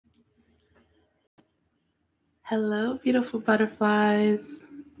Hello, beautiful butterflies.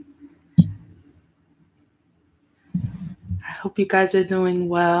 I hope you guys are doing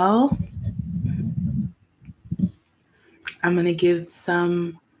well. I'm going to give just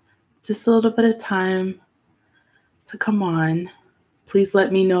a little bit of time to come on. Please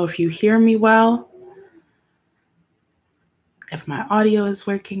let me know if you hear me well, if my audio is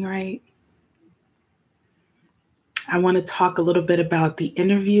working right. I want to talk a little bit about the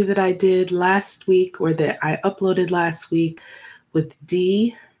interview that I did last week, or that I uploaded last week with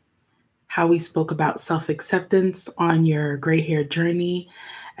Dee, how we spoke about self-acceptance on your gray hair journey,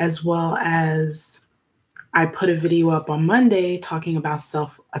 as well as I put a video up on Monday talking about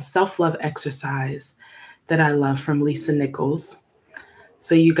a self-love exercise that I love from Lisa Nichols.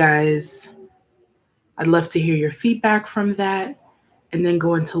 So you guys, I'd love to hear your feedback from that and then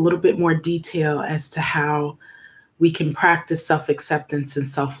go into a little bit more detail as to how we can practice self-acceptance and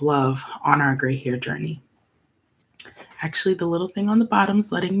self-love on our gray hair journey. Actually, the little thing on the bottom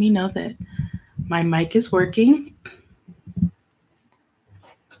is letting me know that my mic is working.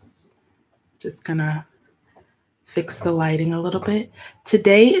 Just gonna fix the lighting a little bit.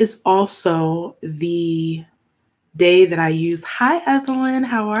 Today is also the day that I use. Hi, Evelyn.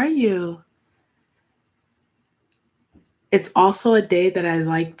 How are you? It's also a day that I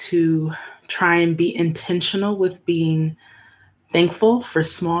like to try and be intentional with being thankful for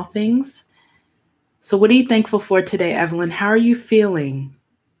small things. So what are you thankful for today, Evelyn? How are you feeling?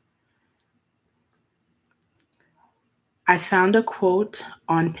 I found a quote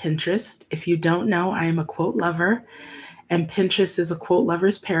on Pinterest. If you don't know, I am a quote lover, and Pinterest is a quote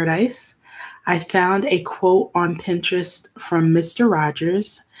lover's paradise. I found a quote on Pinterest from Mr.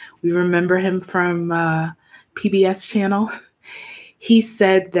 Rogers. We remember him from PBS channel. He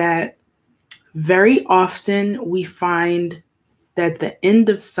said that very often we find that the end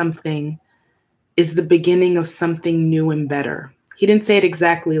of something is the beginning of something new and better. He didn't say it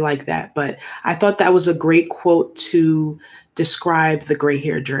exactly like that, but I thought that was a great quote to describe the gray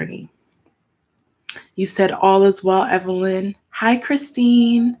hair journey. You said all is well, Evelyn. Hi,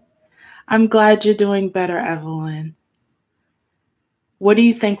 Christine. I'm glad you're doing better, Evelyn. What are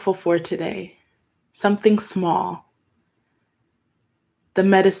you thankful for today? Something small. The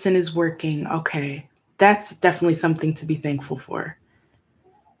medicine is working. Okay, that's definitely something to be thankful for.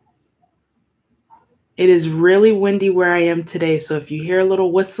 It is really windy where I am today, so if you hear a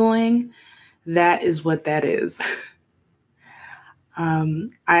little whistling, that is what that is. I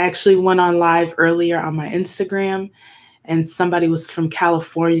actually went on live earlier on my Instagram, and somebody was from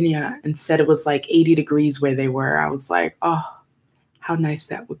California and said it was like 80 degrees where they were. I was like, oh, how nice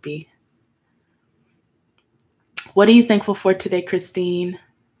that would be. What are you thankful for today, Christine?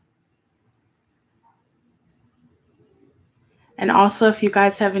 And also, if you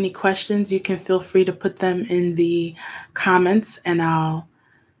guys have any questions, you can feel free to put them in the comments and I'll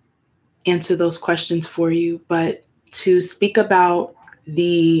answer those questions for you. But to speak about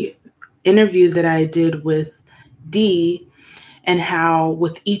the interview that I did with Dee, and how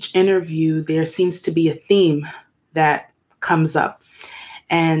with each interview, there seems to be a theme that comes up.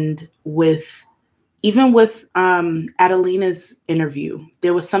 And even with Adelina's interview,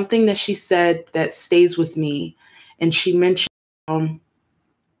 there was something that she said that stays with me. And she mentioned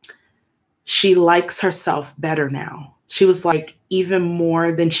she likes herself better now. She was like even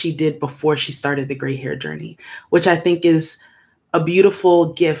more than she did before she started the gray hair journey, which I think is a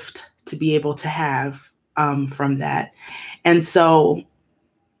beautiful gift to be able to have from that. And so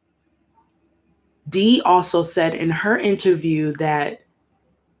Dee also said in her interview that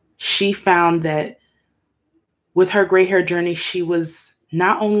she found that with her gray hair journey, she was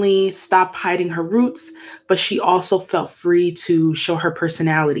not only stopped hiding her roots, but she also felt free to show her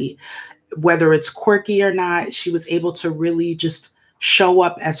personality. Whether it's quirky or not, she was able to really just show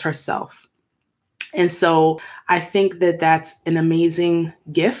up as herself. And so I think that that's an amazing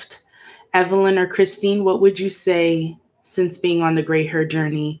gift. Evelyn or Christine, what would you say since being on the gray hair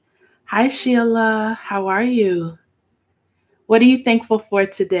journey? Hi, Sheila. How are you? What are you thankful for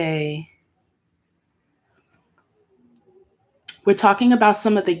today? We're talking about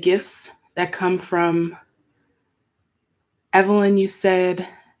some of the gifts that come from Evelyn. You said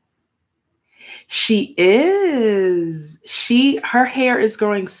she is. Her hair is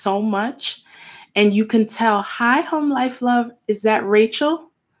growing so much, and you can tell. Hi, Home Life Love. Is that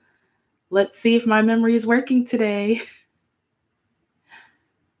Rachel? Let's see if my memory is working today.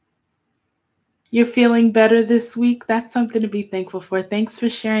 You're feeling better this week? That's something to be thankful for. Thanks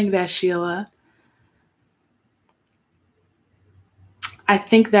for sharing that, Sheila. I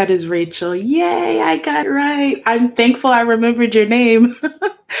think that is Rachel. Yay, I got it right. I'm thankful I remembered your name.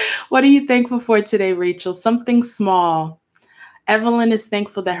 What are you thankful for today, Rachel? Something small. Evelyn is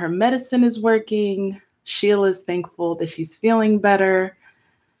thankful that her medicine is working. Sheila is thankful that she's feeling better.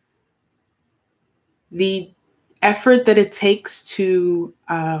 The effort that it takes to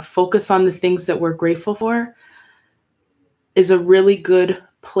focus on the things that we're grateful for is a really good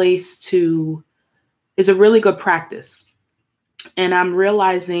practice. And I'm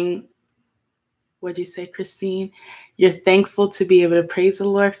realizing, what'd you say, Christine? You're thankful to be able to praise the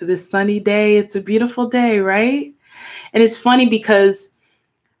Lord for this sunny day. It's a beautiful day, right? And it's funny because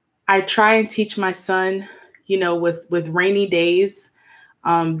I try and teach my son, with rainy days,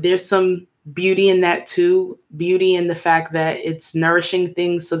 there's some beauty in that too. Beauty in the fact that it's nourishing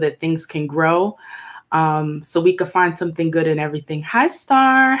things so that things can grow. So we could find something good in everything. Hi,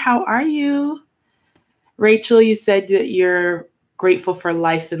 Star. How are you? Rachel, you said that you're grateful for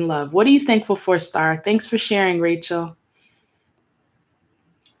life and love. What are you thankful for, Star? Thanks for sharing, Rachel.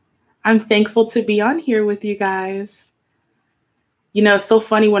 I'm thankful to be on here with you guys. It's so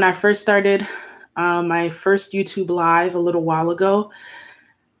funny. When I first started my first YouTube live a little while ago,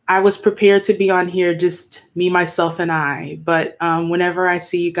 I was prepared to be on here, just me, myself, and I. But whenever I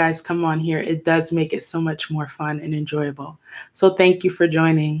see you guys come on here, it does make it so much more fun and enjoyable. So thank you for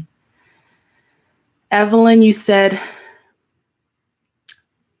joining. Evelyn, you said,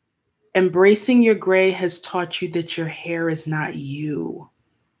 embracing your gray has taught you that your hair is not you.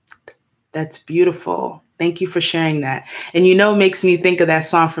 That's beautiful. Thank you for sharing that. And it makes me think of that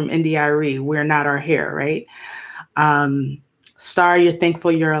song from India.Arie, We're Not Our Hair, right? Star, you're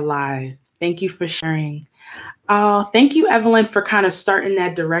thankful you're alive. Thank you for sharing. Thank you, Evelyn, for kind of starting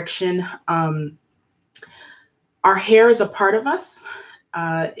that direction. Our hair is a part of us.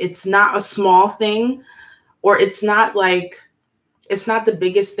 It's not a small thing, or it's not the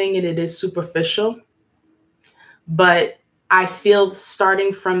biggest thing, and it is superficial. But I feel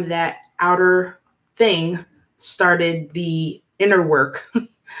starting from that outer thing started the inner work.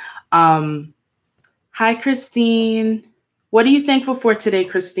 Hi, Christine. What are you thankful for today,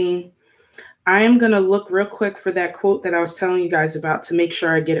 Christine? I am going to look real quick for that quote that I was telling you guys about to make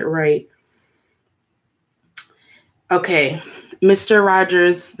sure I get it right. Okay, Mr.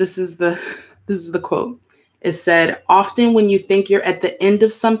 Rogers, this is the quote. It said, often when you think you're at the end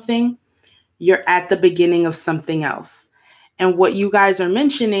of something, you're at the beginning of something else. And what you guys are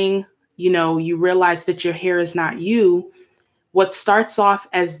mentioning, you realize that your hair is not you. What starts off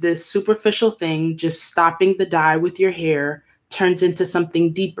as this superficial thing, just stopping the dye with your hair, turns into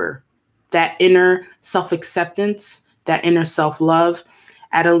something deeper. That inner self-acceptance, that inner self-love.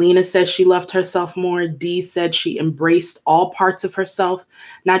 Adelina says she loved herself more. Dee said she embraced all parts of herself,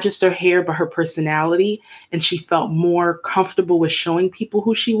 not just her hair, but her personality. And she felt more comfortable with showing people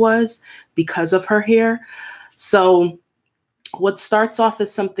who she was because of her hair. So what starts off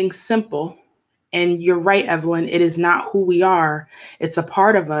as something simple, and you're right, Evelyn, it is not who we are. It's a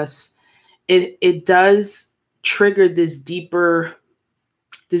part of us. It does trigger this deeper.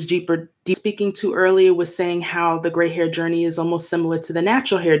 Speaking to earlier was saying how the gray hair journey is almost similar to the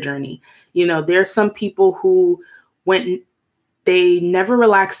natural hair journey. There's some people who they never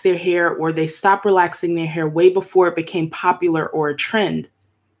relaxed their hair, or they stopped relaxing their hair way before it became popular or a trend.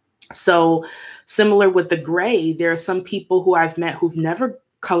 So similar with the gray, there are some people who I've met who've never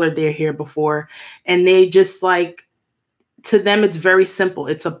colored their hair before, and they just to them, it's very simple.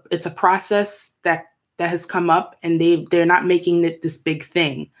 It's a process that has come up, and they're not making it this big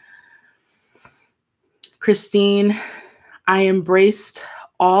thing. Christine, I embraced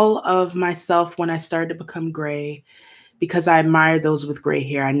all of myself when I started to become gray, because I admire those with gray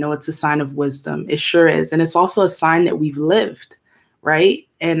hair. I know it's a sign of wisdom. It sure is. And it's also a sign that we've lived, right?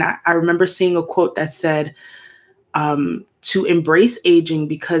 And I remember seeing a quote that said, to embrace aging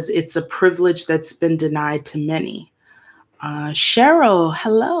because it's a privilege that's been denied to many. Cheryl,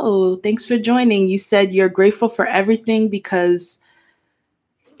 hello. Thanks for joining. You said you're grateful for everything because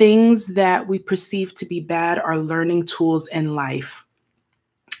things that we perceive to be bad are learning tools in life.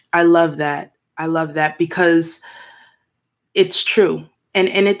 I love that. I love that because it's true. And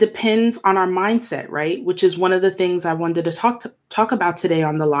it depends on our mindset, right? Which is one of the things I wanted to talk about today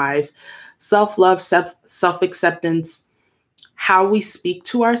on the live. Self-love, self-acceptance, how we speak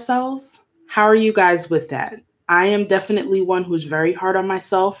to ourselves. How are you guys with that? I am definitely one who's very hard on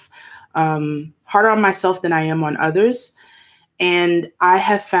myself, harder on myself than I am on others. And I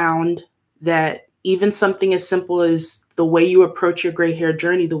have found that even something as simple as the way you approach your gray hair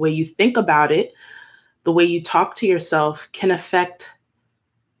journey, the way you think about it, the way you talk to yourself can affect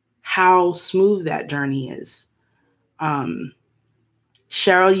how smooth that journey is.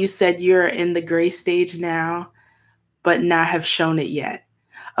 Cheryl, you said you're in the gray stage now, but not have shown it yet.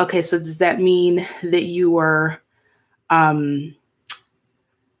 Okay, so does that mean that you were that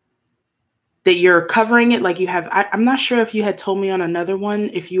you're covering it like you have? I'm not sure if you had told me on another one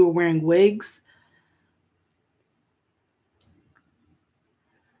if you were wearing wigs.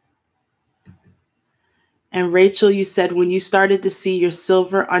 And Rachel, you said when you started to see your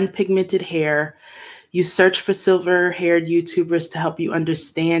silver unpigmented hair, you searched for silver-haired YouTubers to help you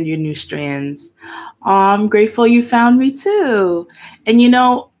understand your new strands. I'm grateful you found me too. And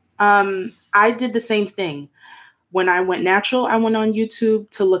I did the same thing. When I went natural, I went on YouTube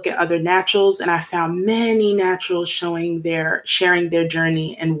to look at other naturals, and I found many naturals sharing their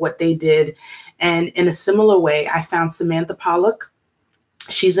journey and what they did. And in a similar way, I found Samantha Pollock.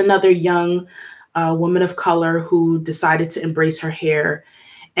 She's another young woman of color who decided to embrace her hair,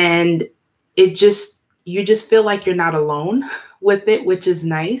 and you just feel like you're not alone with it, which is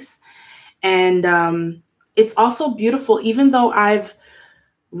nice. And it's also beautiful, even though I've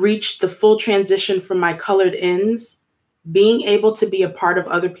reached the full transition from my colored ends, being able to be a part of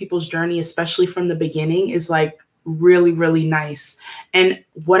other people's journey, especially from the beginning, is like really, really nice. And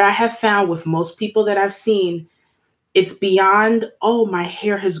what I have found with most people that I've seen, it's beyond, oh, my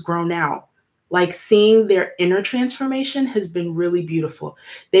hair has grown out. Like, seeing their inner transformation has been really beautiful.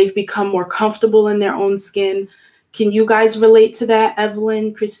 They've become more comfortable in their own skin. Can you guys relate to that,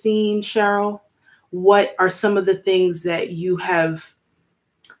 Evelyn, Christine, Cheryl? What are some of the things that you have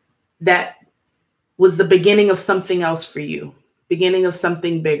that was the beginning of something else for you, beginning of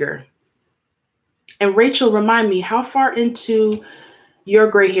something bigger? And Rachel, remind me, how far into your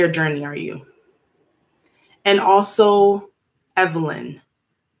gray hair journey are you? And also, Evelyn,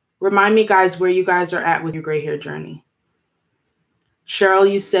 remind me, guys, where you guys are at with your gray hair journey.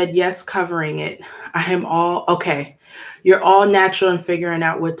 Cheryl, you said yes, covering it. I am all, okay. You're all natural and figuring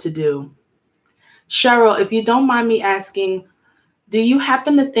out what to do. Cheryl, if you don't mind me asking, do you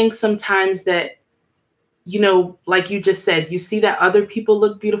happen to think sometimes that, like you just said, you see that other people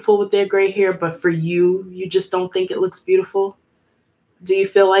look beautiful with their gray hair, but for you, you just don't think it looks beautiful? Do you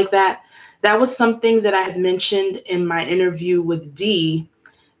feel like that? That was something that I had mentioned in my interview with Dee,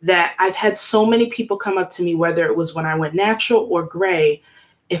 that I've had so many people come up to me, whether it was when I went natural or gray,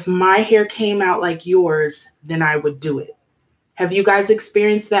 if my hair came out like yours, then I would do it. Have you guys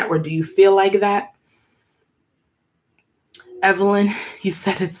experienced that, or do you feel like that? Evelyn, you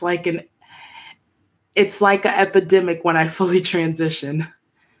said it's like an epidemic when I fully transition.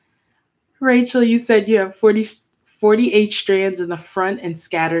 Rachel, you said you have 48 strands in the front and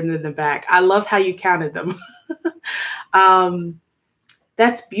scattered in the back. I love how you counted them.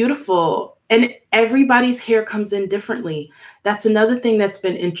 That's beautiful. And everybody's hair comes in differently. That's another thing that's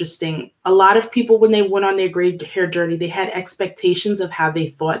been interesting. A lot of people, when they went on their gray hair journey, they had expectations of how they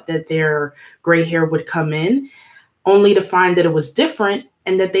thought that their gray hair would come in, only to find that it was different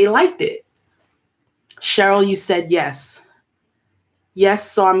and that they liked it. Cheryl, you said yes.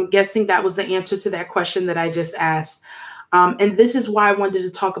 Yes, so I'm guessing that was the answer to that question that I just asked. And this is why I wanted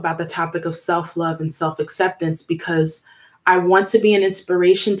to talk about the topic of self-love and self-acceptance, because I want to be an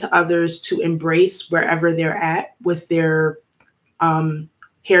inspiration to others to embrace wherever they're at with their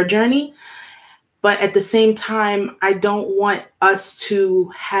hair journey. But at the same time, I don't want us to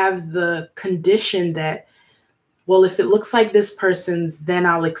have the condition that, well, if it looks like this person's, then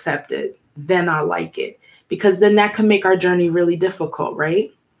I'll accept it, then I'll like it, because then that can make our journey really difficult,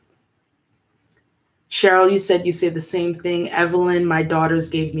 right? Cheryl, you said the same thing. Evelyn, my daughters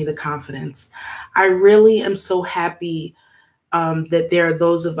gave me the confidence. I really am so happy that there are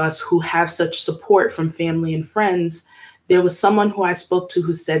those of us who have such support from family and friends. There was someone who I spoke to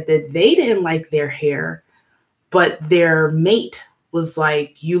who said that they didn't like their hair, but their mate was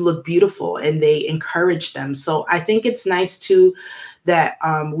like, you look beautiful, and they encouraged them. So I think it's nice too that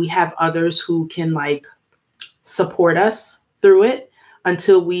we have others who can like support us through it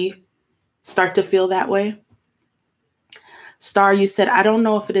until we start to feel that way. Star, you said, I don't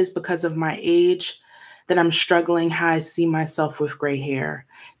know if it is because of my age that I'm struggling how I see myself with gray hair.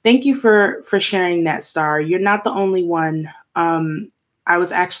 Thank you for sharing that, Star. You're not the only one. I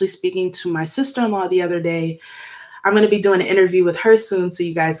was actually speaking to my sister-in-law the other day. I'm going to be doing an interview with her soon, so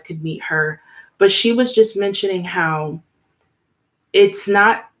you guys could meet her. But she was just mentioning how it's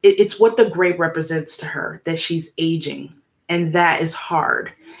what the gray represents to her, that she's aging, and that is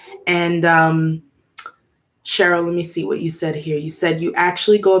hard. And Cheryl, let me see what you said here. You said you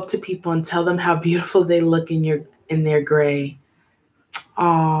actually go up to people and tell them how beautiful they look in their gray.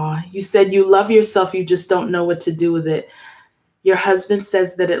 Aw, you said you love yourself, you just don't know what to do with it. Your husband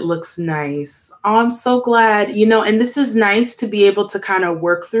says that it looks nice. Oh, I'm so glad. And this is nice to be able to kind of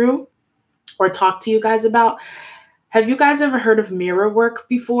work through or talk to you guys about. Have you guys ever heard of mirror work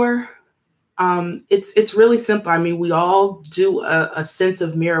before? It's really simple. I mean, we all do a sense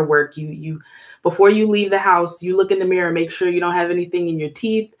of mirror work. You before you leave the house, you look in the mirror, make sure you don't have anything in your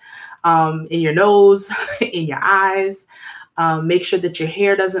teeth, in your nose, in your eyes. Make sure that your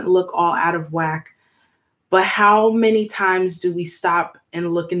hair doesn't look all out of whack. But how many times do we stop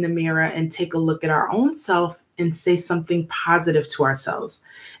and look in the mirror and take a look at our own self and say something positive to ourselves?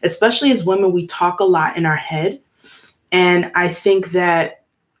 Especially as women, we talk a lot in our head. And I think that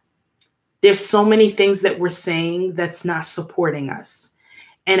there's so many things that we're saying that's not supporting us.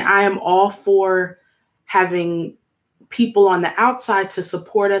 And I am all for having people on the outside to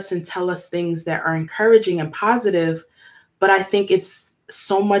support us and tell us things that are encouraging and positive. But I think it's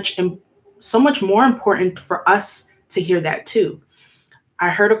so much more important for us to hear that too. I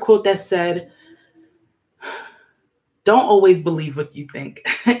heard a quote that said, don't always believe what you think.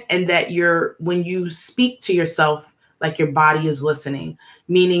 And that when you speak to yourself, like your body is listening,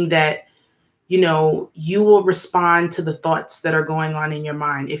 meaning that, you will respond to the thoughts that are going on in your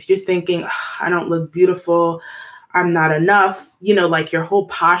mind. If you're thinking, I don't look beautiful, I'm not enough, like your whole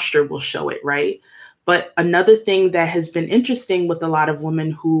posture will show it, right? But another thing that has been interesting with a lot of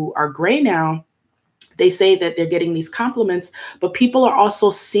women who are gray now, they say that they're getting these compliments, but people are also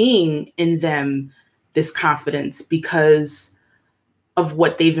seeing in them this confidence because of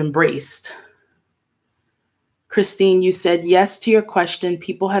what they've embraced. Christine, you said yes to your question.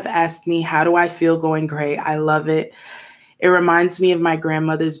 People have asked me, how do I feel going gray? I love it. It reminds me of my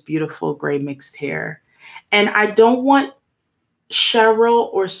grandmother's beautiful gray mixed hair. And I don't want Cheryl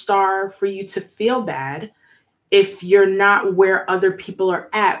or Star for you to feel bad if you're not where other people are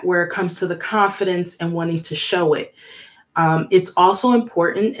at, where it comes to the confidence and wanting to show it. It's also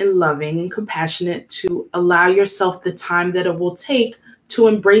important and loving and compassionate to allow yourself the time that it will take to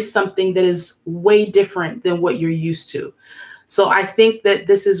embrace something that is way different than what you're used to. So I think that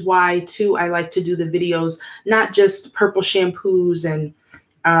this is why, too, I like to do the videos, not just purple shampoos and,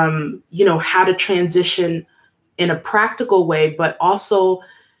 how to transition in a practical way, but also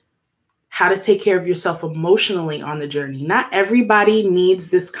how to take care of yourself emotionally on the journey. Not everybody needs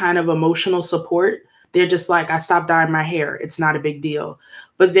this kind of emotional support. They're just like, I stopped dyeing my hair. It's not a big deal.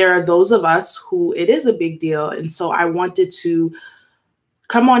 But there are those of us who it is a big deal. And so I wanted to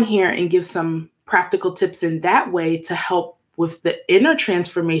come on here and give some practical tips in that way to help with the inner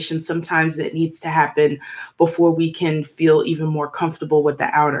transformation sometimes that needs to happen before we can feel even more comfortable with the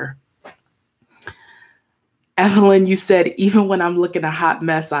outer. Evelyn, you said, even when I'm looking a hot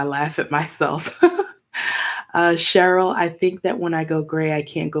mess, I laugh at myself. Cheryl, I think that when I go gray, I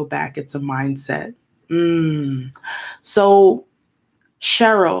can't go back. It's a mindset. So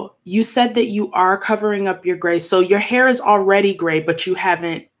Cheryl, you said that you are covering up your gray. So your hair is already gray, but you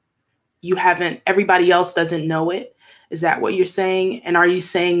haven't, everybody else doesn't know it. Is that what you're saying? And are you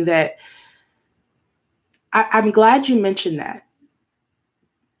saying that, I'm glad you mentioned that.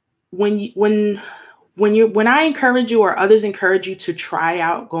 When I encourage you or others encourage you to try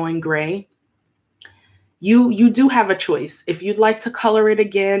out going gray, you do have a choice. If you'd like to color it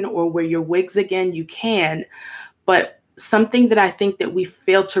again or wear your wigs again, you can. But something that I think that we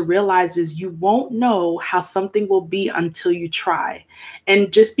fail to realize is you won't know how something will be until you try.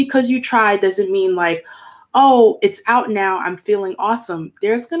 And just because you try doesn't mean like, oh, it's out now, I'm feeling awesome.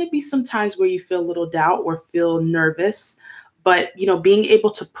 There's going to be some times where you feel a little doubt or feel nervous. But, being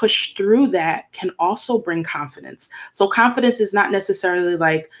able to push through that can also bring confidence. So confidence is not necessarily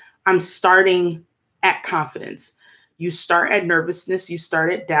like I'm starting at confidence. You start at nervousness, you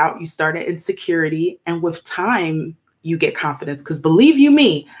start at doubt, you start at insecurity. And with time, you get confidence. Because believe you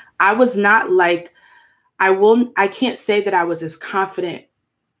me, I was not like, I can't say that I was as confident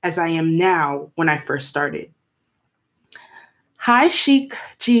as I am now when I first started. Hi, Chic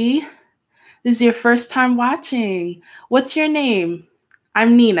G. This is your first time watching. What's your name?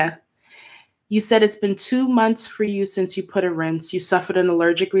 I'm Nina. You said it's been 2 months for you since you put a rinse. You suffered an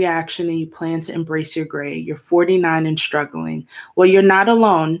allergic reaction and you plan to embrace your gray. You're 49 and struggling. Well, you're not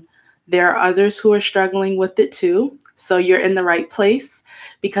alone. There are others who are struggling with it too. So you're in the right place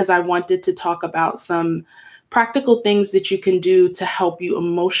because I wanted to talk about some practical things that you can do to help you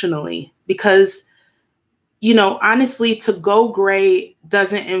emotionally. Because, honestly, to go gray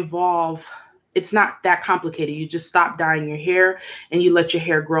doesn't involve, it's not that complicated. You just stop dyeing your hair and you let your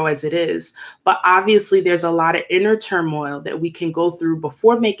hair grow as it is. But obviously there's a lot of inner turmoil that we can go through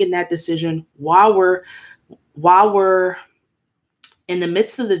before making that decision while we're in the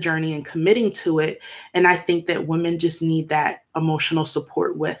midst of the journey and committing to it. And I think that women just need that emotional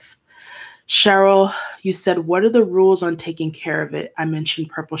support with. Cheryl, you said, what are the rules on taking care of it? I mentioned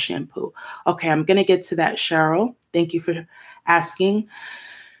purple shampoo. Okay, I'm going to get to that, Cheryl. Thank you for asking.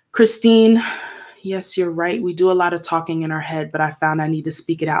 Christine, yes, you're right. We do a lot of talking in our head, but I found I need to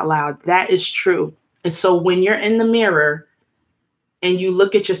speak it out loud. That is true. And so when you're in the mirror and you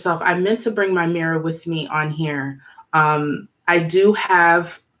look at yourself, I meant to bring my mirror with me on here. I do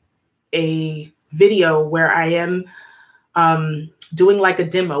have a video where I am doing like a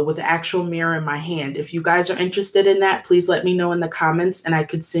demo with the actual mirror in my hand. If you guys are interested in that, please let me know in the comments and I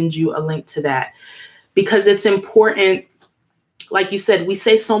could send you a link to that, because it's important. Like you said, we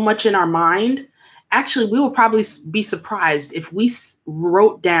say so much in our mind. Actually, we will probably be surprised if we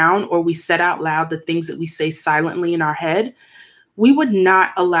wrote down or we said out loud the things that we say silently in our head. We would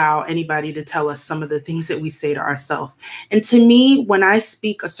not allow anybody to tell us some of the things that we say to ourselves. And to me, when I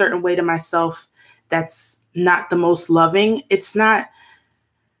speak a certain way to myself, that's not the most loving. It's not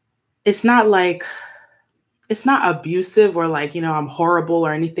abusive or like, I'm horrible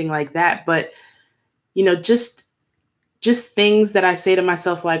or anything like that. But, just things that I say to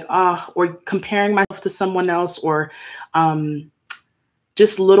myself, like, or comparing myself to someone else, or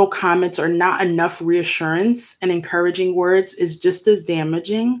just little comments or not enough reassurance and encouraging words is just as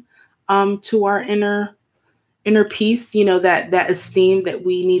damaging to our inner peace, that esteem that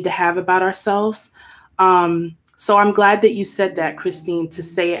we need to have about ourselves. So I'm glad that you said that, Christine, to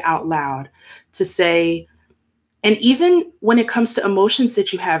say it out loud, to say, and even when it comes to emotions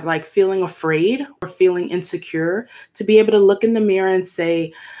that you have, like feeling afraid or feeling insecure, to be able to look in the mirror and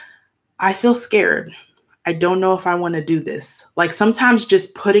say, I feel scared. I don't know if I want to do this. Like sometimes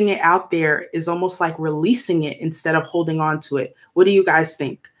just putting it out there is almost like releasing it instead of holding on to it. What do you guys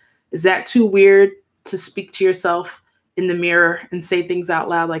think? Is that too weird to speak to yourself in the mirror and say things out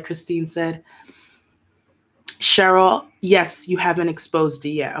loud like Christine said? Cheryl, yes, you haven't exposed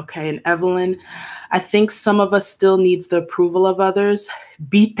it yet. Okay. And Evelyn, I think some of us still needs the approval of others.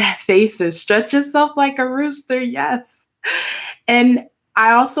 Beat that face and stretch yourself like a rooster. Yes. And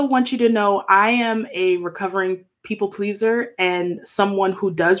I also want you to know I am a recovering people pleaser and someone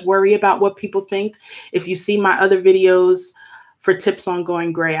who does worry about what people think. If you see my other videos for tips on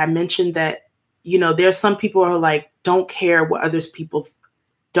going gray, I mentioned that, there's some people who are like, don't care what other people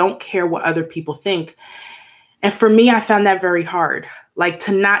think. And for me, I found that very hard, like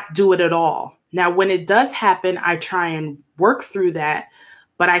to not do it at all. Now, when it does happen, I try and work through that,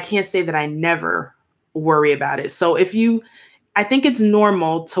 but I can't say that I never worry about it. So I think it's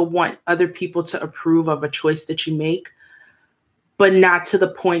normal to want other people to approve of a choice that you make, but not to the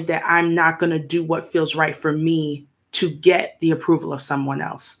point that I'm not going to do what feels right for me to get the approval of someone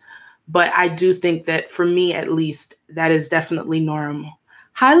else. But I do think that for me, at least, that is definitely normal.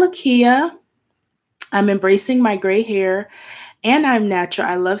 Hi, Lakia. I'm embracing my gray hair and I'm natural.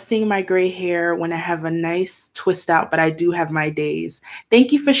 I love seeing my gray hair when I have a nice twist out, but I do have my days.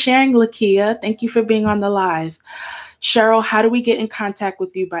 Thank you for sharing, Lakia. Thank you for being on the live. Cheryl, how do we get in contact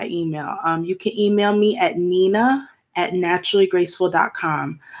with you by email? You can email me at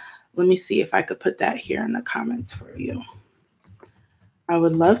nina@naturallygraceful.com. Let me see if I could put that here in the comments for you. I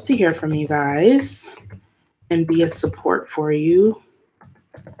would love to hear from you guys and be a support for you.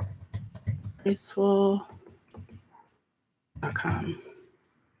 Graceful.com.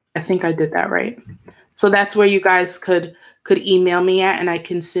 I think I did that right. So that's where you guys could email me at, and I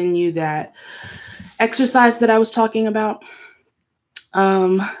can send you that exercise that I was talking about.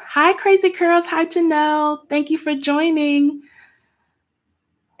 Hi, Crazy Curls. Hi, Janelle. Thank you for joining.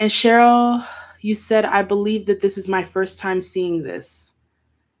 And Cheryl, you said, I believe that this is my first time seeing this.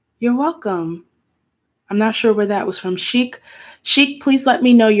 You're welcome. I'm not sure where that was from. Chic, please let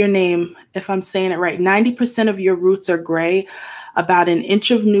me know your name if I'm saying it right. 90% of your roots are gray, about an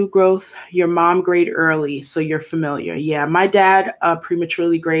inch of new growth. Your mom grayed early, so you're familiar. Yeah, my dad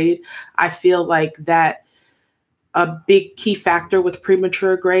prematurely grayed. I feel like that a big key factor with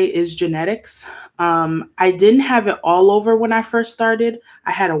premature gray is genetics. I didn't have it all over when I first started.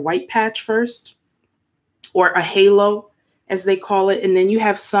 I had a white patch first, or a halo, as they call it. And then you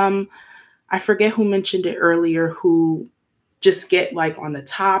have some, I forget who mentioned it earlier, who just get like on the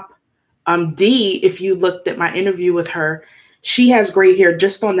top. Dee, if you looked at my interview with her, she has gray hair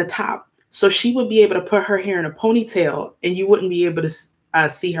just on the top. So she would be able to put her hair in a ponytail and you wouldn't be able to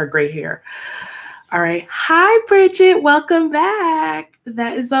see her gray hair. All right. Hi, Bridget. Welcome back.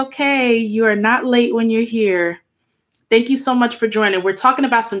 That is okay. You are not late when you're here. Thank you so much for joining. We're talking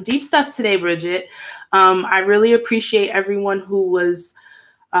about some deep stuff today, Bridget. I really appreciate everyone who was,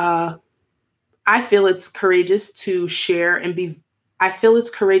 I feel it's courageous to share and I feel it's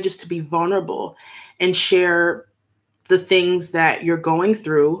courageous to be vulnerable and share the things that you're going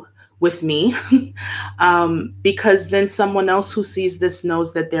through with me because then someone else who sees this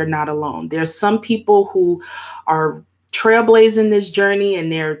knows that they're not alone. There's some people who are trailblazing this journey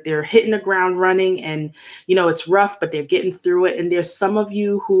and they're hitting the ground running, and it's rough, but they're getting through it. And there's some of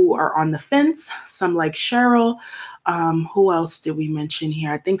you who are on the fence, some like Cheryl. Who else did we mention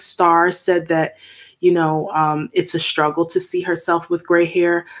here? I think Star said that it's a struggle to see herself with gray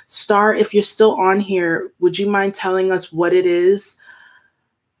hair. Star, if you're still on here, would you mind telling us what it is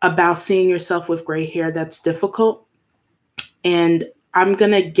about seeing yourself with gray hair that's difficult? And I'm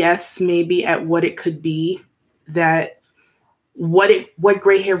going to guess maybe at what it could be, that what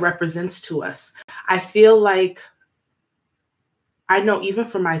gray hair represents to us. I feel like, I know even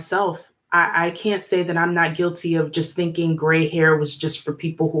for myself, I can't say that I'm not guilty of just thinking gray hair was just for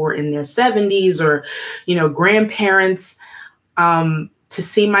people who are in their 70s or, grandparents. To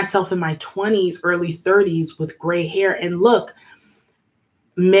see myself in my 20s, early 30s with gray hair. And look,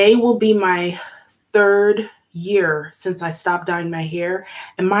 May will be my 3rd year since I stopped dyeing my hair,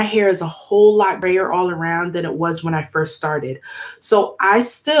 and my hair is a whole lot grayer all around than it was when I first started. So I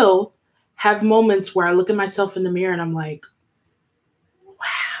still have moments where I look at myself in the mirror and I'm like, wow.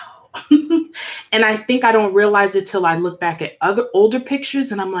 And I think I don't realize it till I look back at other older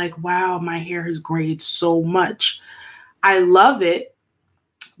pictures and I'm like, wow, my hair has grayed so much. I love it,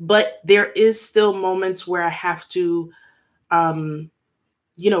 but there is still moments where I have to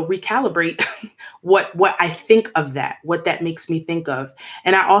recalibrate what I think of that, what that makes me think of.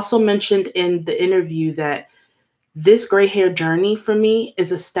 And I also mentioned in the interview that this gray hair journey for me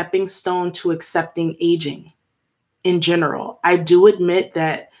is a stepping stone to accepting aging in general. I do admit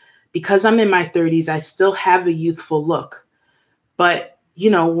that because I'm in my 30s, I still have a youthful look, but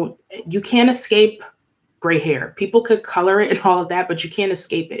you can't escape gray hair. People could color it and all of that, but you can't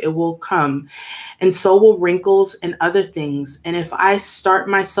escape it. It will come. And so will wrinkles and other things. And if I start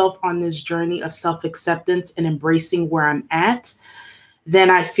myself on this journey of self-acceptance and embracing where I'm at, then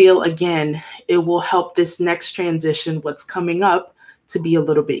I feel, again, it will help this next transition, what's coming up, to be a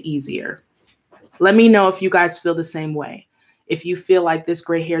little bit easier. Let me know if you guys feel the same way. If you feel like this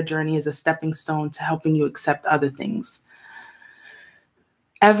gray hair journey is a stepping stone to helping you accept other things.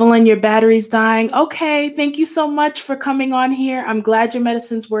 Evelyn, your battery's dying. Okay, thank you so much for coming on here. I'm glad your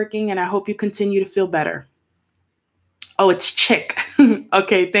medicine's working and I hope you continue to feel better. Oh, it's Chick.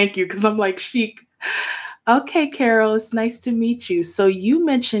 Okay, thank you, because I'm like chic. Okay, Carol, it's nice to meet you. So you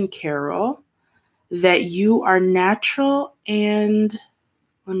mentioned, Carol, that you are natural and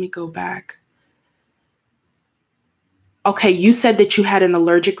let me go back. Okay, you said that you had an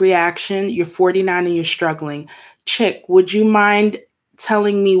allergic reaction. You're 49 and you're struggling. Chick, would you mind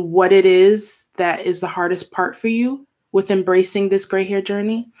telling me what it is that is the hardest part for you with embracing this gray hair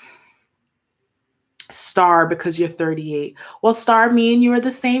journey? Star, because you're 38. Well, Star, me and you are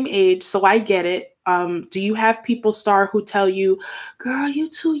the same age, so I get it. Do you have people, Star, who tell you, girl, you're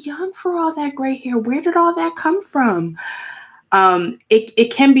too young for all that gray hair? Where did all that come from?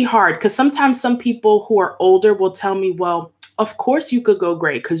 It can be hard because sometimes some people who are older will tell me, well, of course you could go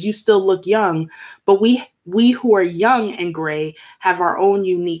gray because you still look young. But we who are young and gray have our own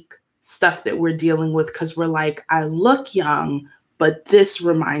unique stuff that we're dealing with because we're like, I look young, but this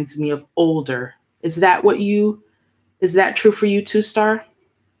reminds me of older. Is that true for you too, Star?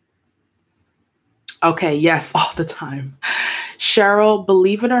 Okay, yes, all the time. Cheryl,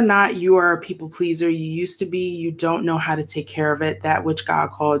 believe it or not, you are a people pleaser. You used to be, you don't know how to take care of it, that which God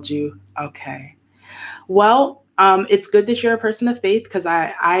called you. Okay. Well, it's good that you're a person of faith because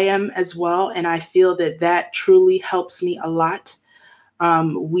I am as well. And I feel that truly helps me a lot.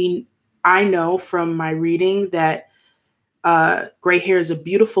 I know from my reading that gray hair is a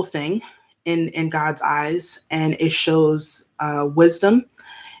beautiful thing in God's eyes, and it shows wisdom.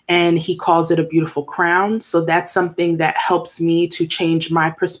 And he calls it a beautiful crown. So that's something that helps me to change my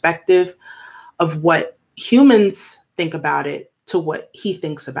perspective of what humans think about it to what he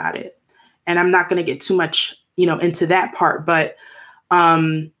thinks about it. And I'm not going to get too much, into that part, but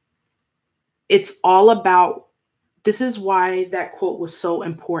it's all about, this is why that quote was so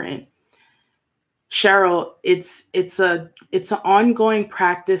important. Cheryl, it's an ongoing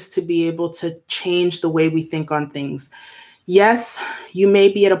practice to be able to change the way we think on things. Yes, you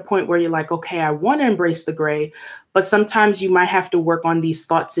may be at a point where you're like, okay, I want to embrace the gray, but sometimes you might have to work on these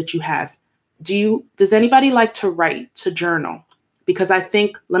thoughts that you have. Does anybody like to write, to journal? Because I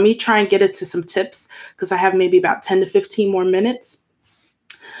think, let me try and get into some tips because I have maybe about 10 to 15 more minutes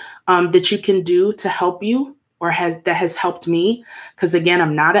that you can do to help you or that has helped me. Because again,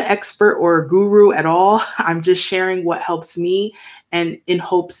 I'm not an expert or a guru at all. I'm just sharing what helps me and in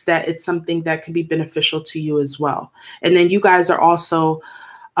hopes that it's something that could be beneficial to you as well. And then you guys are also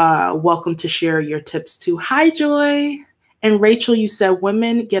welcome to share your tips too. Hi, Joy. And Rachel, you said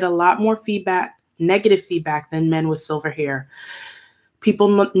women get a lot more feedback, negative feedback, than men with silver hair.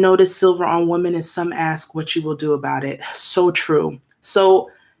 People notice silver on women and some ask what you will do about it. So true. So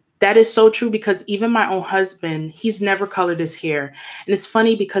that is so true, because even my own husband, he's never colored his hair. And it's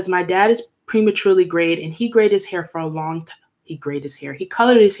funny because my dad is prematurely grayed, and he grayed his hair for a long time. He grayed his hair. He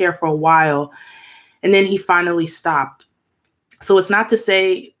colored his hair for a while, and then he finally stopped. So it's not to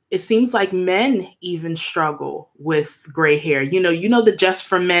say, it seems like men even struggle with gray hair. You know the Just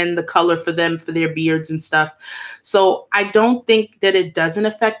for Men, the color for them, for their beards and stuff. So I don't think that it doesn't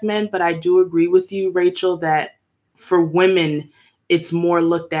affect men, but I do agree with you, Rachel, that for women, it's more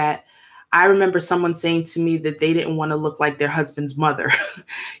looked at. I remember someone saying to me that they didn't want to look like their husband's mother,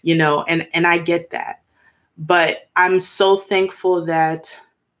 and I get that. But I'm so thankful that,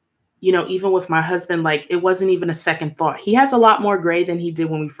 even with my husband, like, it wasn't even a second thought. He has a lot more gray than he did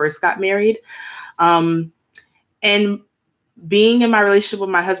when we first got married. And being in my relationship with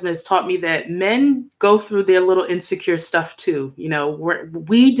my husband has taught me that men go through their little insecure stuff too.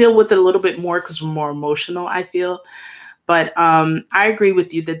 We deal with it a little bit more because we're more emotional, I feel. But I agree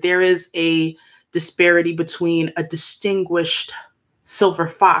with you that there is a disparity between a distinguished silver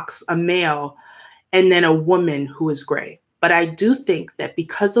fox, a male, and then a woman who is gray. But I do think that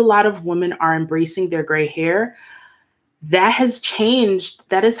because a lot of women are embracing their gray hair, that has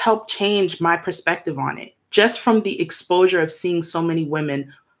helped change my perspective on it, just from the exposure of seeing so many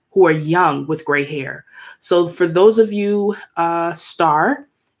women who are young with gray hair. So for those of you, Star,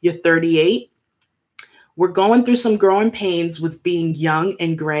 you're 38, we're going through some growing pains with being young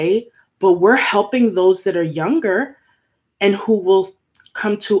and gray, but we're helping those that are younger and who will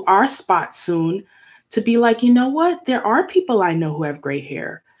come to our spot soon to be like, you know what? There are people I know who have gray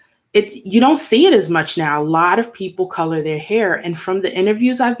hair. You don't see it as much now. A lot of people color their hair. And from the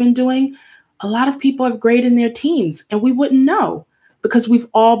interviews I've been doing, a lot of people have grayed in their teens, and we wouldn't know because we've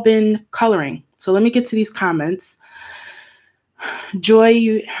all been coloring. So let me get to these comments.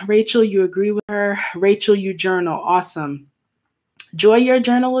 Joy, Rachel, you agree with her. Rachel, you journal. Awesome. Joy, you're a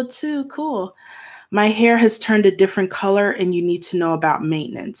journaler too. Cool. My hair has turned a different color and you need to know about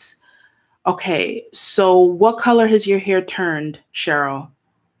maintenance. Okay, so what color has your hair turned, Cheryl?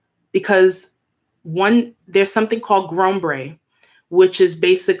 Because there's something called grombre, which is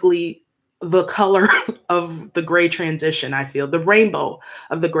basically the color of the gray transition, I feel, the rainbow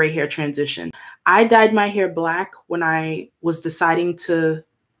of the gray hair transition. I dyed my hair black when I was deciding to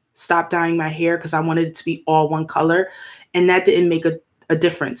stop dyeing my hair because I wanted it to be all one color. And that didn't make a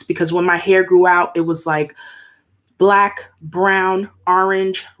difference because when my hair grew out, it was like black, brown,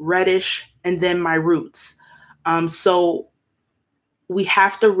 orange, reddish, and then my roots. So we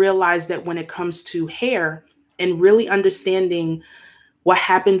have to realize that when it comes to hair and really understanding what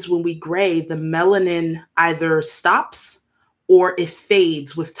happens when we gray, the melanin either stops or it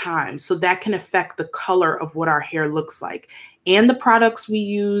fades with time. So that can affect the color of what our hair looks like. And the products we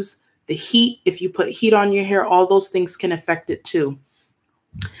use, the heat, if you put heat on your hair, all those things can affect it too.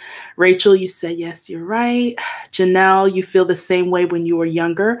 Rachel, you said, yes, you're right. Janelle, you feel the same way when you were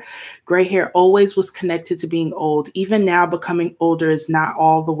younger. Gray hair always was connected to being old. Even now, becoming older is not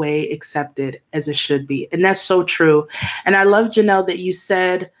all the way accepted as it should be. And that's so true. And I love, Janelle, that you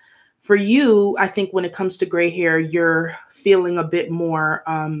said, for you, I think when it comes to gray hair, you're feeling a bit more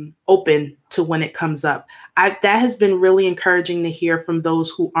open to when it comes up. That has been really encouraging to hear from those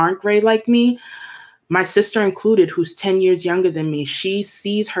who aren't gray like me. My sister included, who's 10 years younger than me, she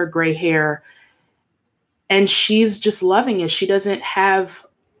sees her gray hair and she's just loving it. She doesn't have,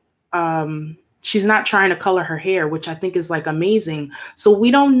 she's not trying to color her hair, which I think is like amazing. So we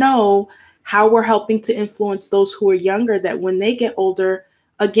don't know how we're helping to influence those who are younger, that when they get older,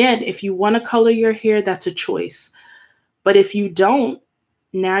 again, if you want to color your hair, that's a choice. But if you don't,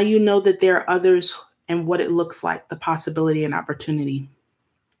 now you know that there are others and what it looks like, the possibility and opportunity.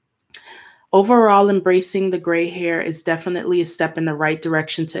 Overall, embracing the gray hair is definitely a step in the right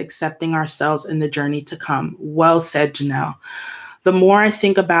direction to accepting ourselves in the journey to come. Well said, Janelle. The more I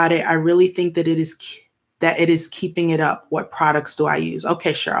think about it, I really think that it is keeping it up. What products do I use?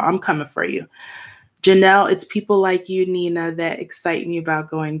 Okay, Cheryl, I'm coming for you. Janelle, it's people like you, Nina, that excite me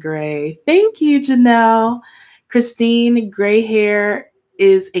about going gray. Thank you, Janelle. Christine, gray hair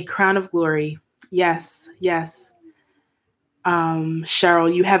is a crown of glory. Yes, yes.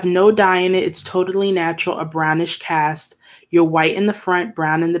 Cheryl, you have no dye in it. It's totally natural, a brownish cast. You're white in the front,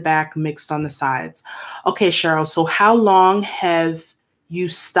 brown in the back, mixed on the sides. Okay, Cheryl, so how long have you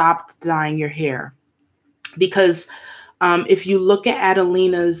stopped dyeing your hair? Because if you look at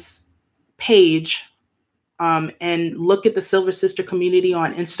Adelina's page, and look at the Silver Sister community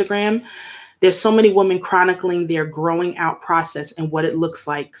on Instagram. There's so many women chronicling their growing out process and what it looks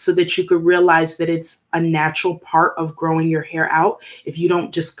like, so that you could realize that it's a natural part of growing your hair out. If you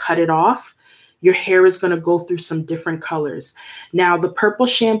don't just cut it off, your hair is going to go through some different colors. Now, the purple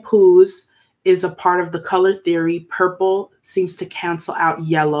shampoos is a part of the color theory. Purple seems to cancel out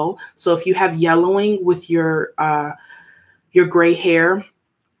yellow. So if you have yellowing with your gray hair,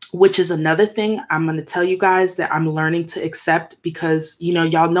 which is another thing I'm going to tell you guys that I'm learning to accept, because, you know,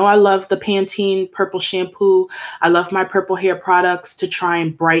 y'all know I love the Pantene purple shampoo. I love my purple hair products to try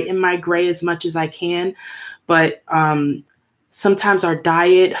and brighten my gray as much as I can. But sometimes our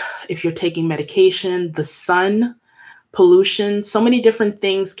diet, if you're taking medication, the sun, pollution, so many different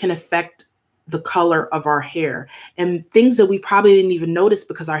things can affect the color of our hair, and things that we probably didn't even notice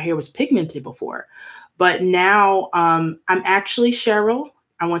because our hair was pigmented before. But now I'm actually, Cheryl,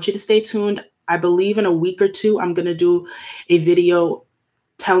 I want you to stay tuned. I believe in a week or two, I'm going to do a video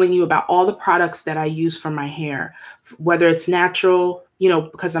telling you about all the products that I use for my hair, whether it's natural, you know,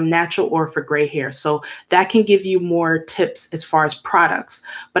 because I'm natural, or for gray hair. So that can give you more tips as far as products.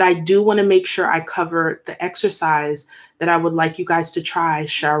 But I do want to make sure I cover the exercise that I would like you guys to try,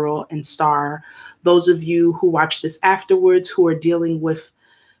 Cheryl and Star. Those of you who watch this afterwards, who are dealing with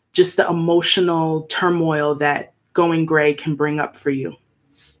just the emotional turmoil that going gray can bring up for you.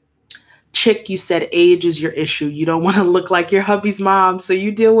 Chick, you said age is your issue. You don't want to look like your hubby's mom, so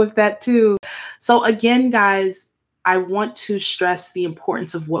you deal with that too. So again, guys, I want to stress the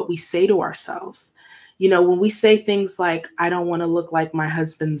importance of what we say to ourselves. You know, when we say things like, I don't want to look like my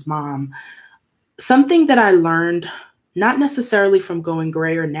husband's mom, something that I learned, not necessarily from going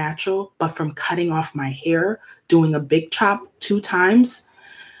gray or natural, but from cutting off my hair, doing a big chop 2 times,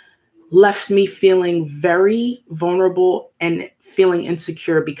 left me feeling very vulnerable and feeling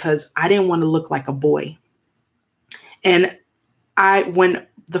insecure, because I didn't want to look like a boy. And when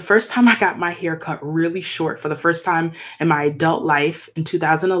the first time I got my hair cut really short for the first time in my adult life in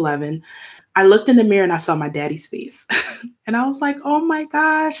 2011, I looked in the mirror and I saw my daddy's face. And I was like, oh my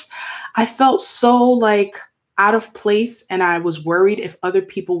gosh, I felt so like out of place. And I was worried if other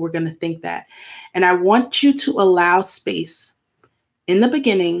people were going to think that. And I want you to allow space in the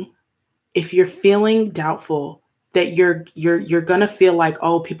beginning. If you're feeling doubtful, that you're going to feel like,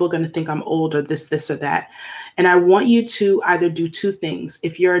 oh, people are going to think I'm old, or this or that. And I want you to either do 2 things.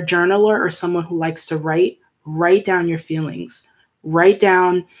 If you're a journaler or someone who likes to write down your feelings. Write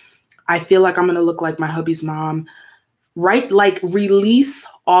down, I feel like I'm going to look like my hubby's mom. Release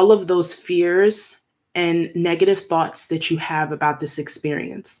all of those fears and negative thoughts that you have about this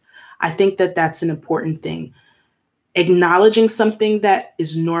experience. I think that that's an important thing. Acknowledging something that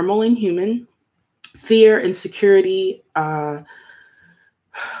is normal and human. Fear, insecurity,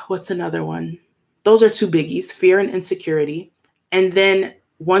 what's another one? Those are 2 biggies, fear and insecurity. And then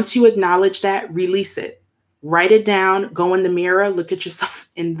once you acknowledge that, release it. Write it down, go in the mirror, look at yourself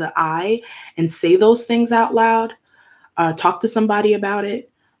in the eye and say those things out loud. Talk to somebody about it.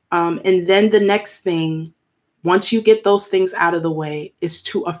 And then the next thing, once you get those things out of the way, is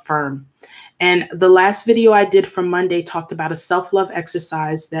to affirm. And the last video I did from Monday talked about a self-love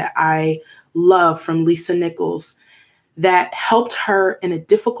exercise that I love from Lisa Nichols that helped her in a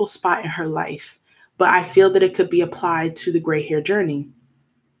difficult spot in her life. But I feel that it could be applied to the gray hair journey.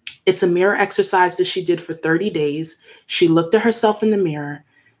 It's a mirror exercise that she did for 30 days. She looked at herself in the mirror.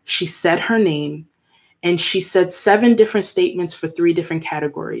 She said her name, and she said 7 different statements for 3 different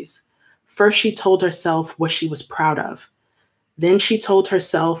categories. First, she told herself what she was proud of. Then she told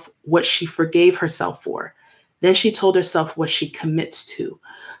herself what she forgave herself for. Then she told herself what she commits to.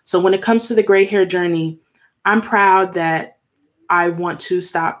 So when it comes to the gray hair journey, I'm proud that I want to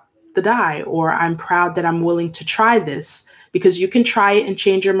stop the dye, or I'm proud that I'm willing to try this, because you can try it and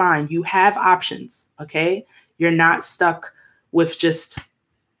change your mind. You have options, okay? You're not stuck with just,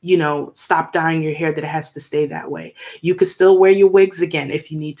 you know, stop dyeing your hair, that it has to stay that way. You could still wear your wigs again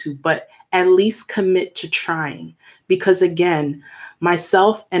if you need to, but at least commit to trying. Because again,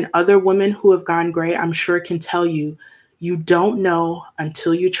 myself and other women who have gone gray, I'm sure can tell you, you don't know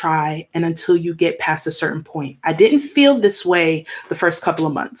until you try and until you get past a certain point. I didn't feel this way the first couple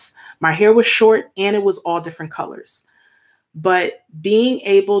of months. My hair was short and it was all different colors. But being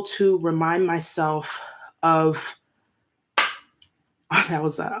able to remind myself of, that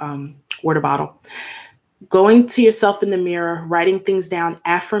was a water bottle. Going to yourself in the mirror, writing things down,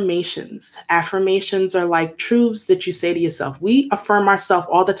 affirmations. Affirmations are like truths that you say to yourself. We affirm ourselves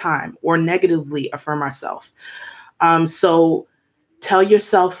all the time, or negatively affirm ourselves. So tell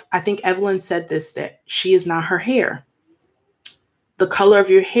yourself, I think Evelyn said this, that she is not her hair. The color of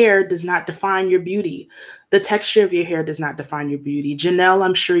your hair does not define your beauty. The texture of your hair does not define your beauty. Janelle,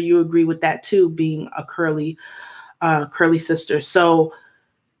 I'm sure you agree with that too, being a curly sister. So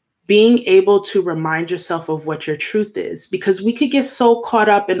being able to remind yourself of what your truth is, because we could get so caught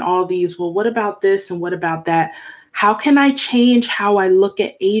up in all these, well, what about this and what about that? How can I change how I look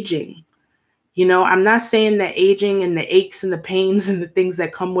at aging? You know, I'm not saying that aging and the aches and the pains and the things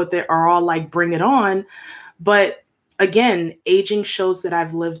that come with it are all like, bring it on. But again, aging shows that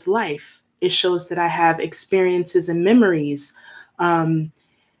I've lived life. It shows that I have experiences and memories.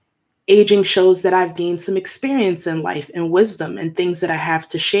 Aging shows that I've gained some experience in life and wisdom and things that I have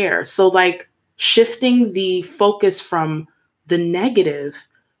to share. So like shifting the focus from the negative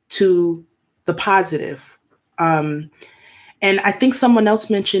to the positive. And I think someone else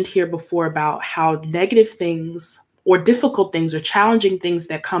mentioned here before about how negative things or difficult things or challenging things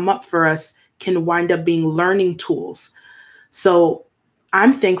that come up for us can wind up being learning tools. So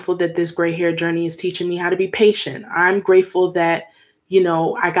I'm thankful that this gray hair journey is teaching me how to be patient. I'm grateful that, you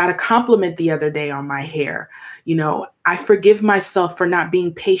know, I got a compliment the other day on my hair. You know, I forgive myself for not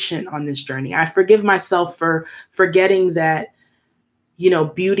being patient on this journey. I forgive myself for forgetting that, you know,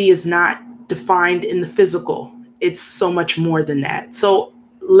 beauty is not defined in the physical. It's so much more than that. So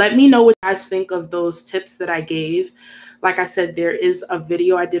let me know what you guys think of those tips that I gave. Like I said, there is a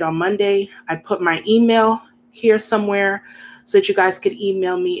video I did on Monday. I put my email here somewhere so that you guys could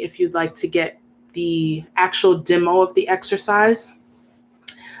email me if you'd like to get the actual demo of the exercise.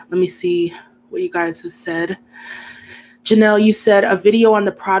 Let me see what you guys have said. Janelle, you said a video on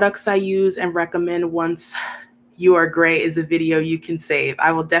the products I use and recommend once you are gray is a video you can save.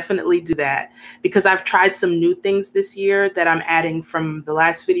 I will definitely do that because I've tried some new things this year that I'm adding from the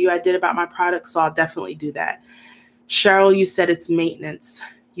last video I did about my products. So I'll definitely do that. Cheryl, you said it's maintenance.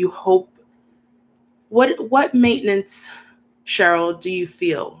 You hope, what maintenance, Cheryl, do you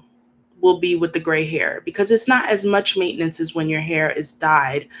feel will be with the gray hair? Because it's not as much maintenance as when your hair is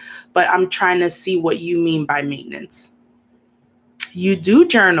dyed, but I'm trying to see what you mean by maintenance. You do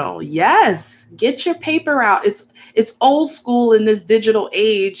journal. Yes. Get your paper out. It's old school in this digital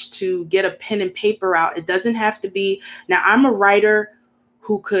age to get a pen and paper out. It doesn't have to be. Now, I'm a writer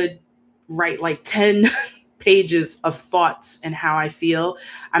who could write like 10 pages of thoughts and how I feel.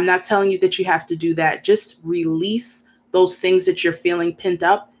 I'm not telling you that you have to do that. Just release those things that you're feeling pent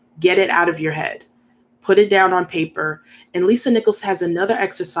up. Get it out of your head. Put it down on paper. And Lisa Nichols has another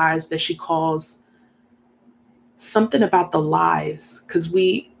exercise that she calls something about the lies, because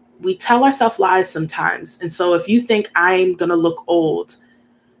we tell ourselves lies sometimes. And so if you think I'm going to look old,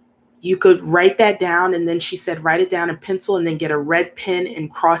 you could write that down. And then she said, write it down in pencil and then get a red pen and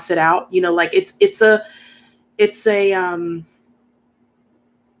cross it out. You know, like it's a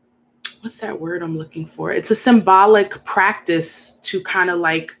what's that word I'm looking for? It's a symbolic practice to kind of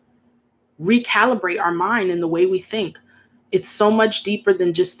like recalibrate our mind and the way we think. It's so much deeper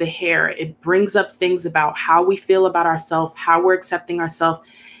than just the hair. It brings up things about how we feel about ourselves, how we're accepting ourselves,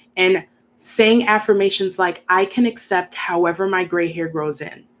 and saying affirmations like, I can accept however my gray hair grows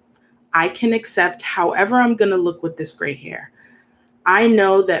in. I can accept however I'm going to look with this gray hair. I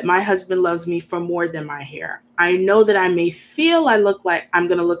know that my husband loves me for more than my hair. I know that I may feel I look like I'm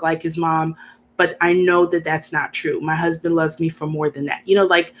going to look like his mom, but I know that that's not true. My husband loves me for more than that. You know,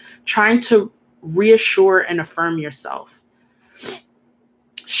 like trying to reassure and affirm yourself.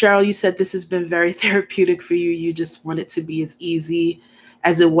 Cheryl, you said this has been very therapeutic for you. You just want it to be as easy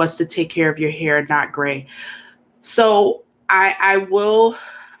as it was to take care of your hair, not gray. So I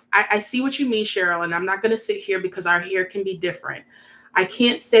see what you mean, Cheryl, and I'm not going to sit here because our hair can be different. I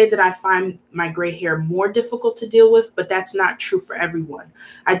can't say that I find my gray hair more difficult to deal with, but that's not true for everyone.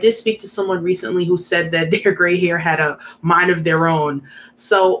 I did speak to someone recently who said that their gray hair had a mind of their own.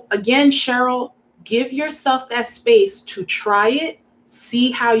 So again, Cheryl, give yourself that space to try it, see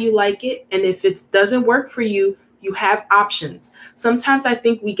how you like it. And if it doesn't work for you, you have options. Sometimes I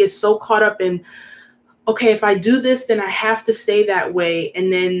think we get so caught up in, okay, if I do this, then I have to stay that way.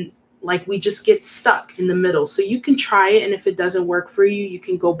 And then like we just get stuck in the middle. So you can try it. And if it doesn't work for you, you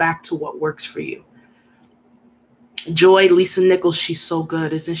can go back to what works for you. Joy, Lisa Nichols, she's so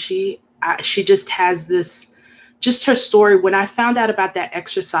good, isn't she? She just has this, just her story. When I found out about that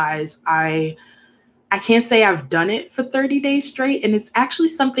exercise, I can't say I've done it for 30 days straight. And it's actually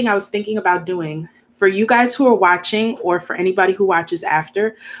something I was thinking about doing. For you guys who are watching, or for anybody who watches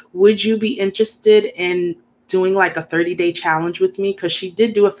after, would you be interested in doing like a 30-day challenge with me? Because she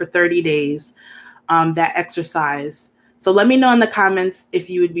did do it for 30 days, that exercise. So let me know in the comments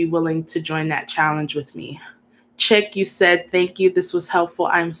if you would be willing to join that challenge with me. Chick, you said, thank you. This was helpful.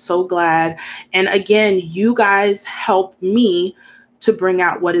 I'm so glad. And again, you guys help me to bring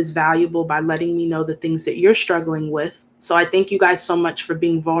out what is valuable by letting me know the things that you're struggling with. So I thank you guys so much for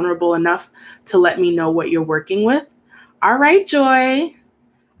being vulnerable enough to let me know what you're working with. All right, Joy,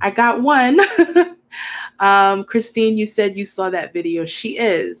 I got one. Christine, you said you saw that video. She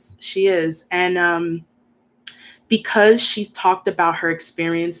is. And because she talked about her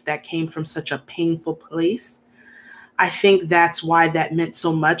experience that came from such a painful place, I think that's why that meant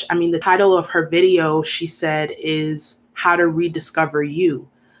so much. I mean, the title of her video, she said, is How to Rediscover You.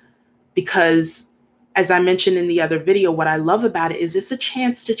 Because as I mentioned in the other video, what I love about it is it's a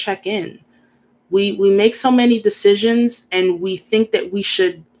chance to check in. We make so many decisions and we think that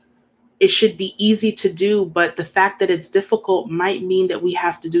it should be easy to do, but the fact that it's difficult might mean that we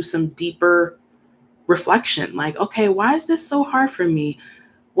have to do some deeper reflection. Like, okay, why is this so hard for me?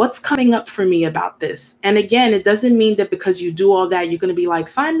 What's coming up for me about this? And again, it doesn't mean that because you do all that, you're going to be like,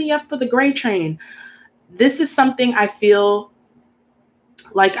 sign me up for the gray train. This is something I feel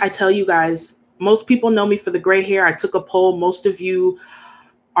like I tell you guys, most people know me for the gray hair. I took a poll. Most of you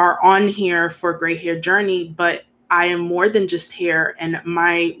are on here for Gray Hair Journey, but I am more than just hair. And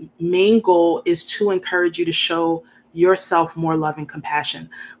my main goal is to encourage you to show yourself more love and compassion,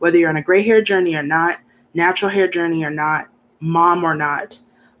 whether you're on a gray hair journey or not, natural hair journey or not, mom or not.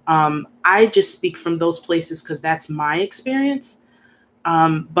 I just speak from those places because that's my experience.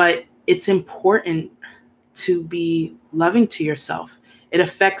 But it's important to be loving to yourself. It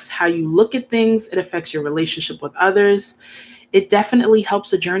affects how you look at things. It affects your relationship with others. It definitely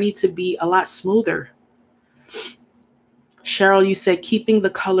helps a journey to be a lot smoother. Cheryl, you said keeping the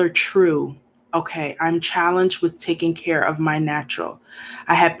color true. Okay, I'm challenged with taking care of my natural.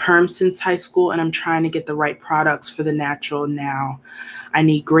 I had perm since high school and I'm trying to get the right products for the natural now. I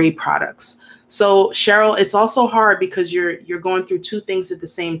need gray products. So Cheryl, it's also hard because you're going through two things at the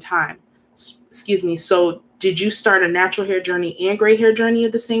same time. Excuse me. So did you start a natural hair journey and gray hair journey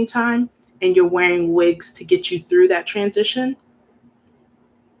at the same time? And you're wearing wigs to get you through that transition?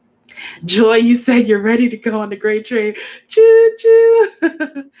 Joy, you said you're ready to go on the gray train. Choo choo.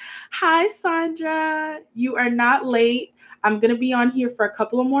 Hi, Sandra. You are not late. I'm going to be on here for a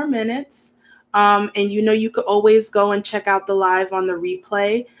couple of more minutes. And you could always go and check out the live on the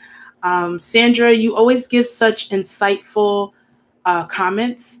replay. Sandra, you always give such insightful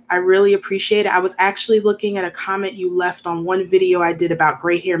comments. I really appreciate it. I was actually looking at a comment you left on one video I did about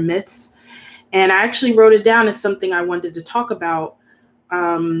gray hair myths. And I actually wrote it down as something I wanted to talk about.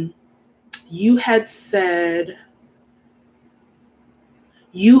 You had said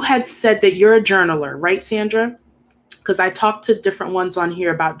that you're a journaler, right, Sandra? Because I talked to different ones on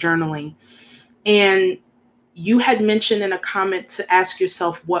here about journaling. And you had mentioned in a comment to ask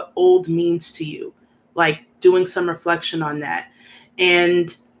yourself what old means to you, like doing some reflection on that.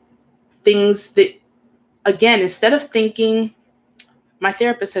 And things that, again, instead of thinking, my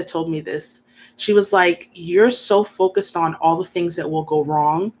therapist had told me this. She was like, you're so focused on all the things that will go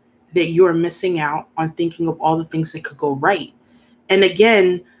wrong that you're missing out on thinking of all the things that could go right. And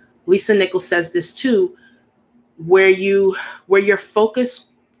again, Lisa Nichols says this too, where your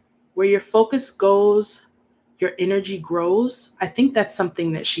focus goes, your energy grows. I think that's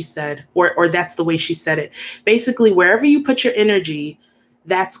something that she said, or that's the way she said it. Basically, wherever you put your energy,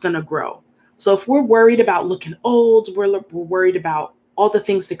 that's going to grow. So if we're worried about looking old, we're worried about all the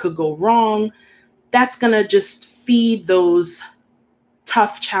things that could go wrong, that's going to just feed those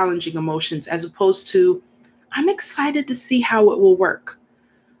tough, challenging emotions, as opposed to, I'm excited to see how it will work.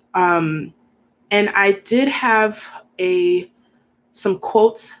 And I did have some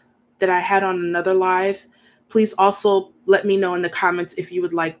quotes that I had on another live. Please also let me know in the comments if you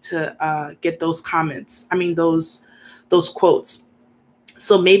would like to get those comments. I mean, those quotes.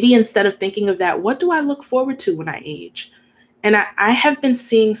 So maybe instead of thinking of that, what do I look forward to when I age? And I have been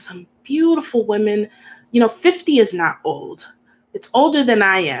seeing some beautiful women. 50 is not old. It's older than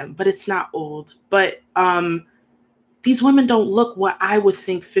I am, but it's not old. But these women don't look what I would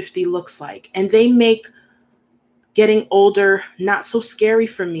think 50 looks like. And they make getting older not so scary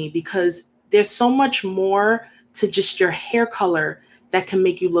for me, because there's so much more to just your hair color that can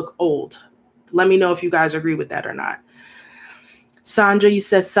make you look old. Let me know if you guys agree with that or not. Sandra, you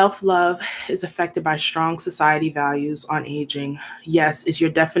said self-love is affected by strong society values on aging. Yes. Is your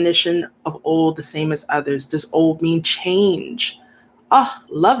definition of old the same as others? Does old mean change? Oh,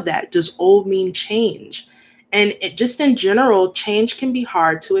 love that. Does old mean change? And just in general, change can be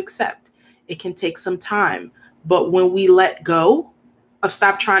hard to accept. It can take some time. But when we let go of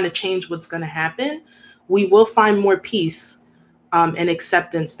stop trying to change what's going to happen, we will find more peace and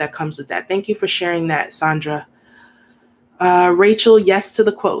acceptance that comes with that. Thank you for sharing that, Sandra. Rachel, yes to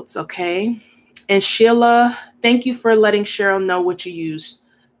the quotes, okay? And Sheila, thank you for letting Cheryl know what you used.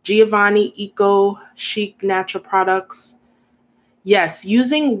 Giovanni Eco Chic Natural Products. Yes,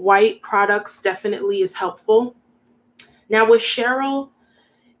 using white products definitely is helpful. Now with Cheryl,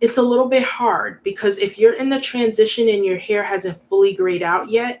 it's a little bit hard because if you're in the transition and your hair hasn't fully grayed out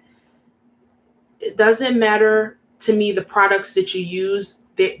yet, it doesn't matter to me the products that you use.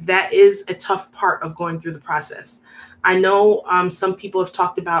 That is a tough part of going through the process. I know some people have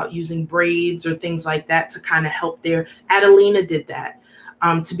talked about using braids or things like that to kind of help their, Adelina did that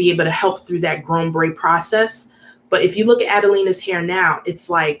to be able to help through that grown braid process. But if you look at Adelina's hair now, it's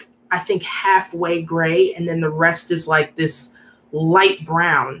like, I think halfway gray, and then the rest is like this light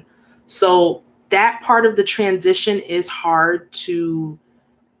brown. So that part of the transition is hard to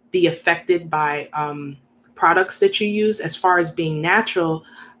be affected by products that you use. As far as being natural,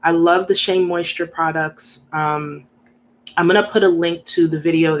 I love the Shea Moisture products. I'm going to put a link to the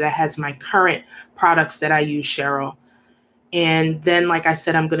video that has my current products that I use, Cheryl. And then, like I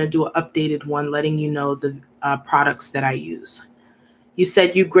said, I'm going to do an updated one letting you know the products that I use. You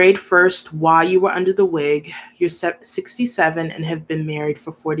said you grayed first while you were under the wig. You're 67 and have been married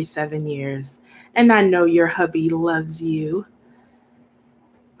for 47 years. And I know your hubby loves you.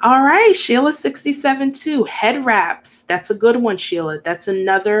 All right, Sheila 67 too. Head wraps. That's a good one, Sheila. That's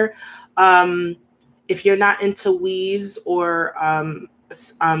another, if you're not into weaves or,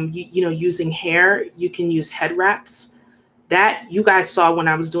 using hair, you can use head wraps. That you guys saw when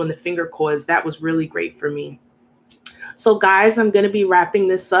I was doing the finger coils. That was really great for me. So guys, I'm going to be wrapping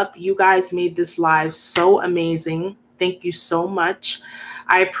this up. You guys made this live so amazing. Thank you so much.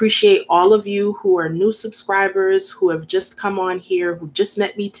 I appreciate all of you who are new subscribers, who have just come on here, who just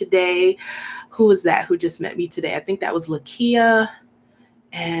met me today. Who was that who just met me today? I think that was Lakia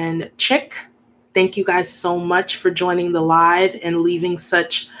and Chick. Thank you guys so much for joining the live and leaving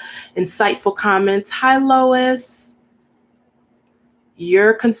such insightful comments. Hi, Lois.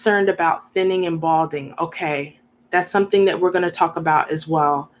 You're concerned about thinning and balding. Okay. That's something that we're going to talk about as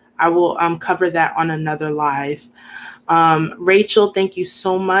well. I will cover that on another live. Rachel, thank you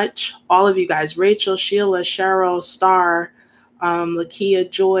so much. All of you guys, Rachel, Sheila, Cheryl, Star, Lakia,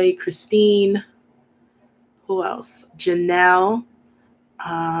 Joy, Christine. Who else? Janelle.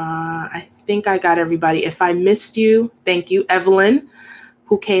 I think I got everybody. If I missed you, thank you. Evelyn,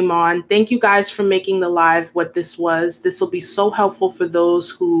 who came on. Thank you guys for making the live what this was. This will be so helpful for those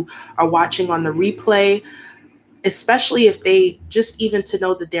who are watching on the replay, especially if they just even to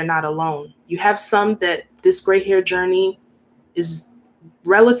know that they're not alone. You have some that this gray hair journey is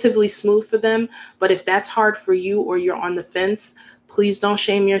relatively smooth for them. But if that's hard for you or you're on the fence, please don't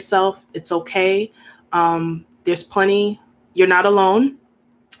shame yourself. It's okay. There's plenty. You're not alone.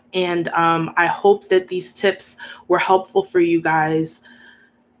 And I hope that these tips were helpful for you guys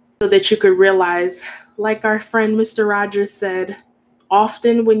so that you could realize, like our friend Mr. Rogers said,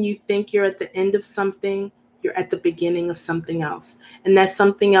 often when you think you're at the end of something, you're at the beginning of something else. And that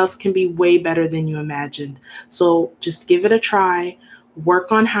something else can be way better than you imagined. So just give it a try.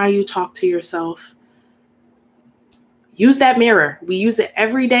 Work on how you talk to yourself. Use that mirror. We use it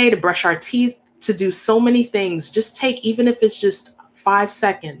every day to brush our teeth, to do so many things. Just take, even if it's just 5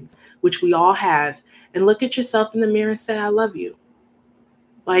 seconds, which we all have, and look at yourself in the mirror and say, I love you.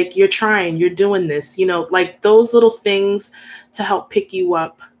 Like, you're trying, you're doing this, like those little things to help pick you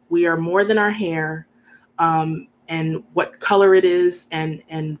up. We are more than our hair. And what color it is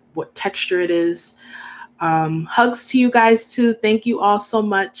and what texture it is. Hugs to you guys too. Thank you all so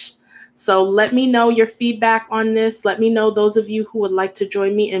much. So let me know your feedback on this. Let me know those of you who would like to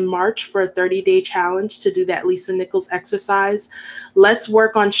join me in March for a 30-day challenge to do that Lisa Nichols exercise. Let's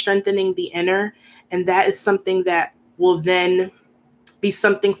work on strengthening the inner. And that is something that will then be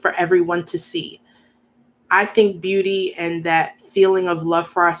something for everyone to see. I think beauty and that feeling of love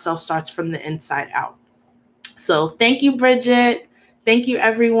for ourselves starts from the inside out. So thank you, Bridget. Thank you,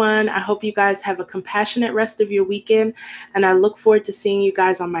 everyone. I hope you guys have a compassionate rest of your weekend, and I look forward to seeing you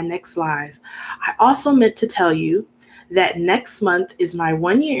guys on my next live. I also meant to tell you that next month is my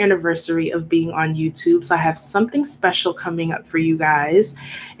 1-year anniversary of being on YouTube, so I have something special coming up for you guys.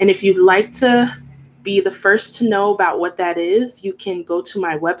 And if you'd like to be the first to know about what that is, you can go to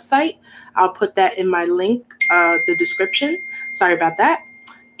my website. I'll put that in my link, the description. Sorry about that.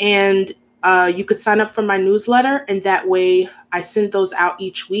 And you could sign up for my newsletter, and that way I send those out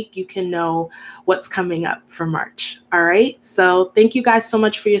each week. You can know what's coming up for March. All right. So thank you guys so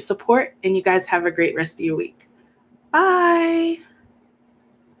much for your support, and you guys have a great rest of your week. Bye.